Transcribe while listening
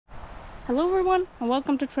Hello everyone, and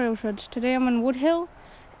welcome to Trail Shreds. Today I'm in Woodhill,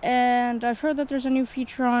 and I've heard that there's a new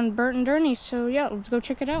feature on Bert and Ernie, so yeah, let's go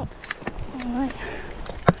check it out. Alright,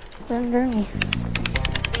 Bert and Ernie.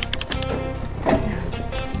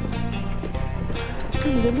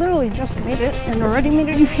 They literally just made it, and already made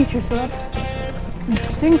a new feature, so that's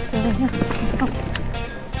interesting. So yeah, let's go.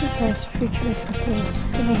 Okay, this feature is just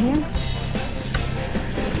in here.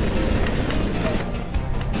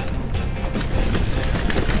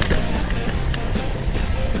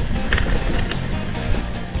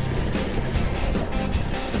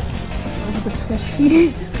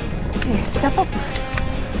 Okay, step up.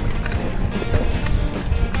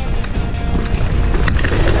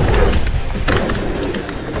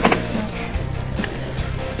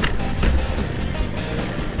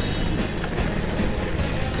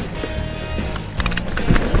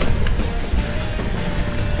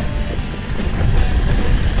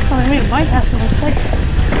 Oh, I mean, it might have to look like.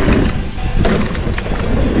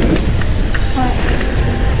 Alright.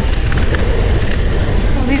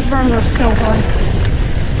 Well, these berms are still hard.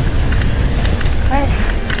 Alright.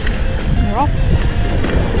 You're off.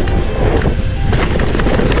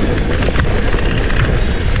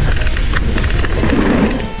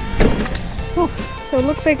 Oh, so it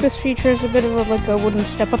looks like this feature is a bit of a wooden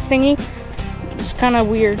step-up thingy. It's kind of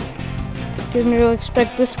weird. Didn't really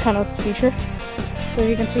expect this kind of feature. So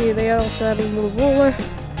you can see they also have a little roller.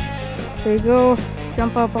 There you go.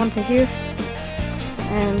 Jump up onto here.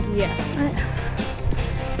 And yeah. Alright.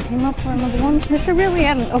 Came up for another one. This should really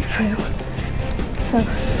add an up trail. So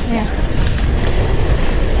yeah.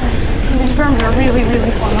 These berms are really,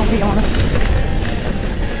 really fun, I'll be honest.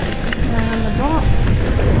 And the drop.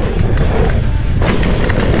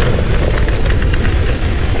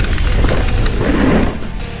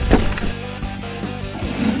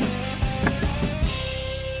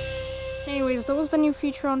 Anyways, that was the new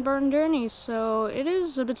feature on Bert and Ernie, so it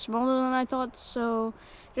is a bit smaller than I thought, so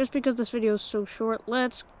just because this video is so short,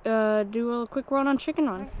 let's do a quick run on Chicken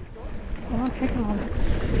Run. Come on, Chicken Run.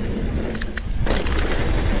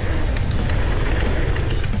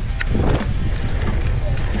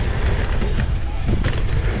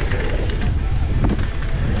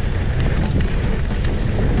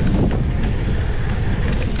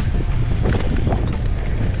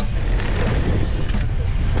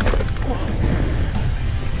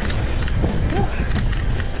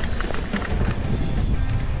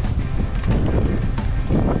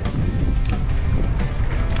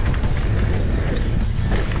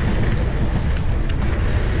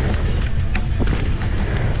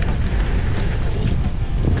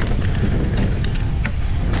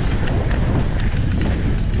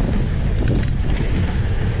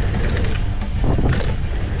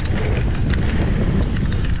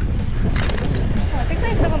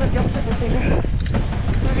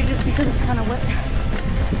 Maybe just because it's kind of wet.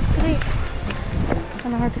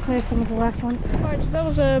 Kind of hard to clear some of the last ones. Alright, so that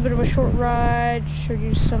was a bit of a short ride. Showed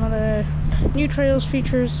you some of the new trails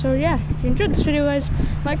features. So yeah, if you enjoyed this video, guys,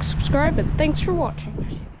 like, subscribe, and thanks for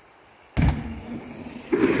watching.